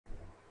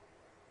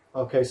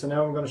Okay, so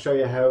now I'm going to show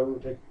you how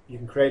you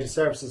can create a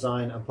service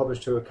design and publish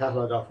to a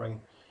catalog offering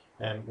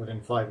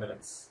within 5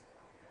 minutes.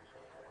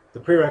 The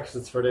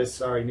prerequisites for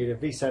this are you need a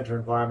vCenter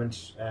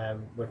environment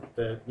with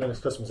the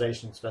Linux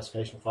customization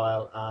specification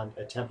file and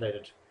a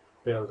templated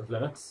build of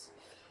Linux.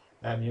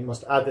 You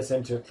must add this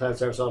into Cloud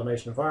Service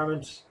Automation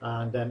environment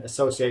and then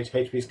associate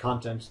HP's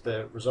content,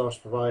 the resource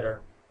provider,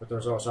 with the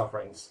resource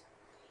offerings.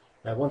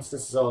 Once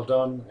this is all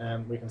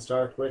done, we can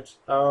start with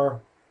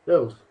our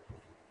build.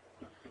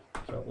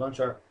 So launch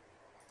our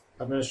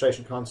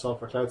administration console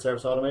for Cloud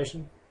Service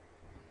Automation.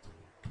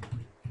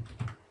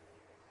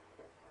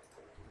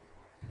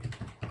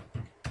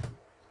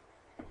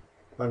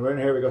 When we're in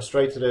here, we go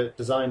straight to the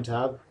Design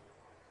tab.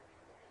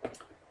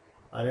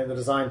 And in the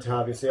Design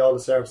tab, you see all the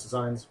service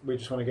designs. We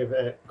just want to give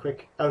a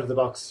quick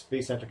out-of-the-box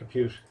vCenter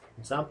Compute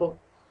example.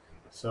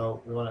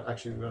 So we want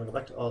to go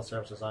back to all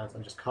service designs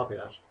and just copy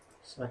that.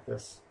 Select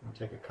this and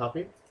take a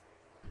copy.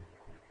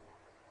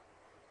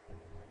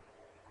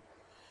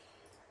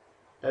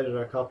 Edit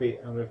our copy,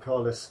 and we'll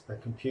call this a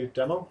compute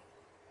demo.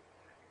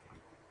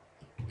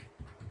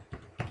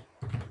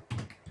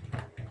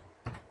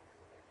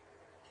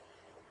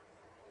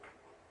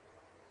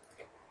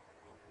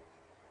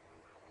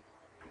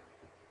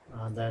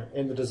 And then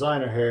in the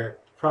designer here,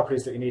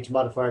 properties that you need to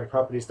modify are the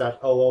properties that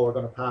OO are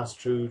going to pass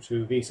through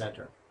to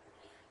vCenter.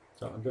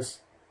 So on this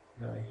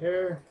guy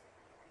here,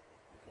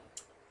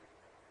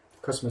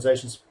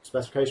 customization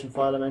specification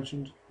file I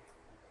mentioned.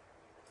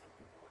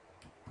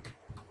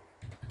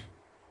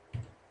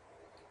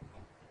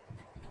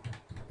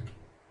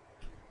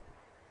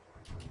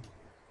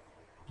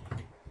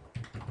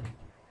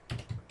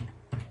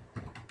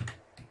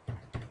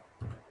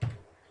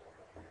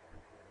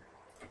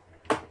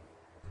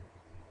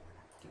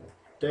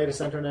 Data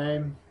center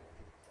name,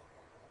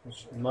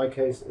 which in my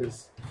case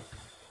is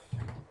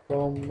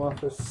Home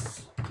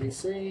Office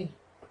PC.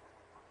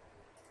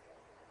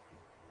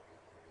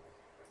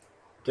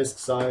 Disk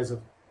size of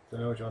the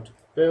node you want to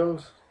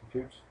build.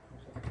 Compute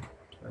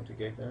 20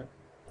 gig there.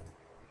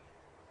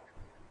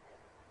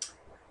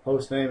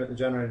 Host name at the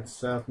generated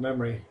itself.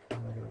 Memory, I'll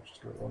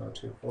just go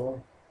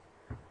 1024.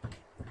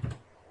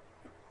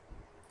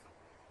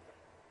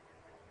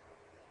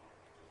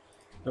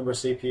 Number of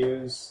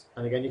CPUs,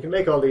 and again you can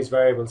make all these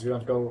variables if you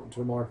want to go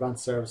to a more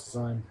advanced service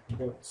design.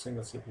 Go with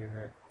single CPU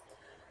here.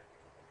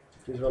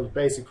 These are all the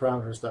basic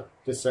parameters that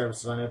this service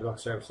design,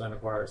 out-of-the-box service design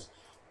requires.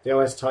 The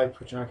OS type,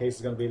 which in our case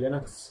is going to be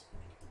Linux.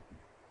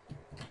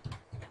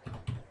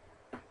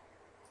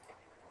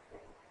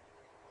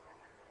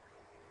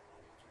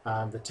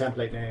 And the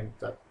template name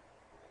that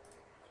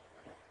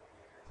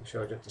we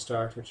showed you at the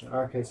start, which in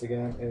our case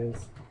again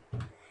is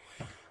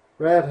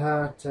Red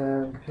Hat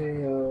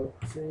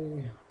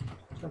POC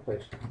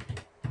template.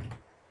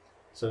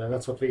 So then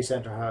that's what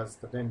vCenter has,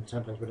 the name of the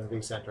template within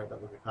vCenter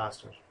that will be passed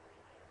to it.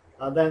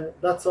 And then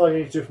that's all you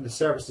need to do from the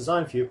service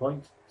design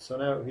viewpoint. So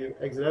now if you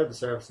exit out the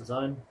service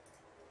design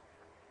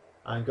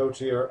and go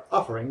to your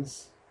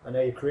offerings, and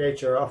now you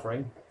create your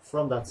offering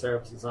from that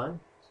service design.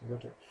 So you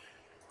go to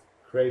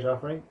create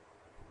offering,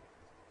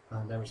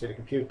 and then we see the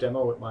compute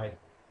demo with my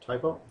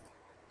typo.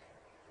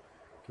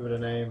 Give it a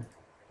name.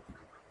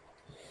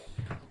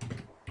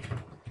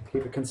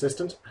 Keep it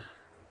consistent.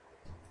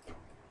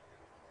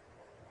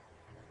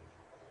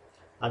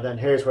 And then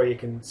here's where you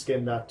can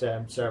skin that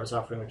service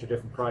offering with your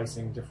different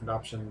pricing, different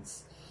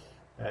options,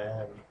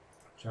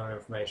 general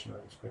information.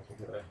 I'll just quickly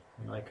give it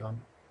an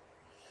icon.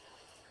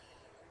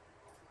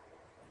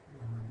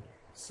 And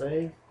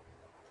save.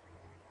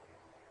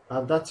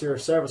 And that's your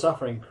service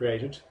offering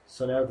created.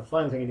 So now the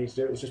final thing you need to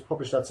do is just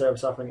publish that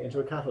service offering into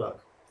a catalog.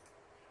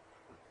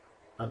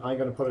 And I'm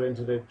going to put it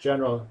into the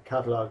general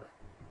catalog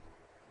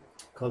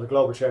called the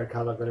global shared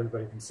catalog that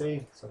everybody can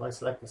see. So if I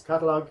select this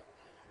catalog,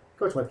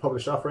 go to my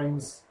published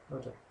offerings, go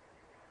to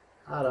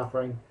add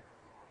offering,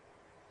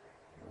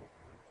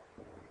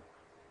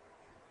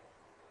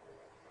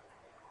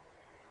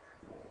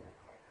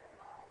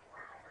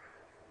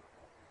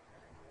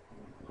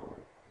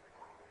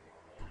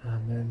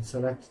 and then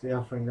select the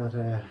offering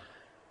that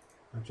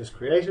I've just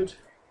created.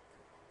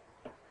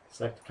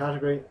 Select the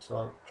category, so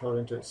I'll throw it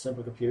into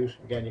simple compute.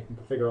 Again, you can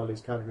configure all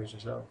these categories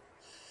yourself.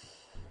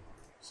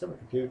 Simple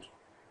compute,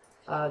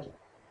 add,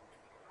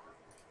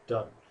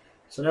 done.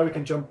 So now we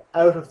can jump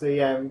out of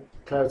the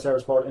Cloud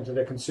Service Portal into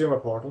the Consumer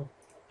Portal.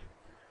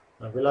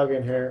 And if we log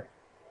in here,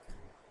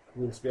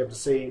 we'll just be able to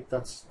see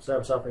that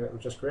service offering that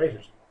we've just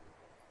created.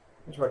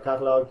 Into our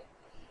catalog,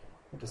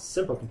 into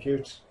Simple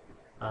Compute,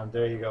 and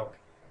there you go.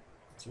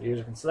 So the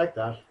user can select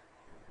that.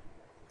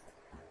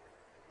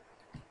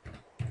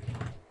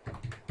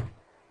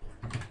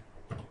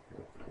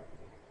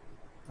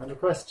 And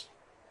request.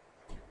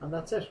 And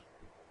that's it.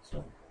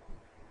 So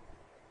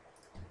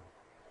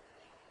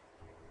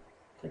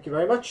thank you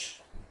very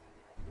much.